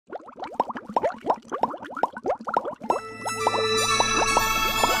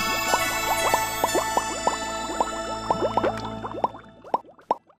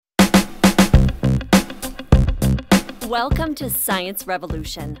Welcome to Science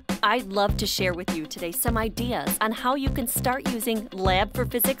Revolution. I'd love to share with you today some ideas on how you can start using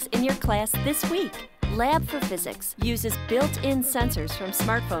Lab4Physics in your class this week. Lab4Physics uses built-in sensors from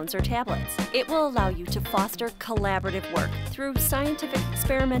smartphones or tablets. It will allow you to foster collaborative work through scientific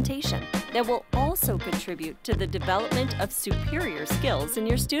experimentation that will also contribute to the development of superior skills in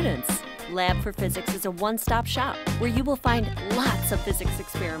your students. Lab4Physics is a one-stop shop where you will find lots of physics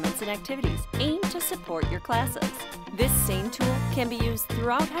experiments and activities aimed to support your classes. This same tool can be used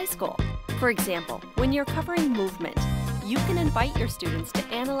throughout high school. For example, when you're covering movement, you can invite your students to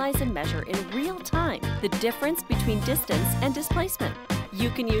analyze and measure in real time the difference between distance and displacement. You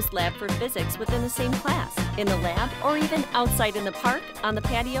can use Lab4Physics within the same class, in the lab, or even outside in the park, on the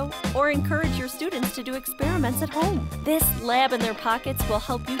patio, or encourage your students to do experiments at home. This lab in their pockets will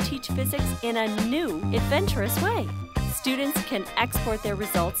help you teach physics in a new, adventurous way. Students can export their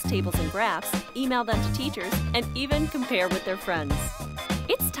results, tables, and graphs, email them to teachers, and even compare with their friends.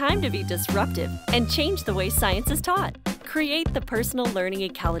 It's time to be disruptive and change the way science is taught. Create the personal learning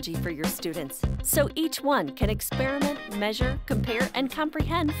ecology for your students so each one can experiment, measure, compare, and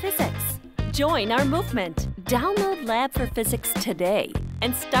comprehend physics. Join our movement. Download Lab4Physics today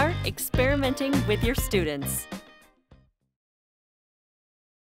and start experimenting with your students.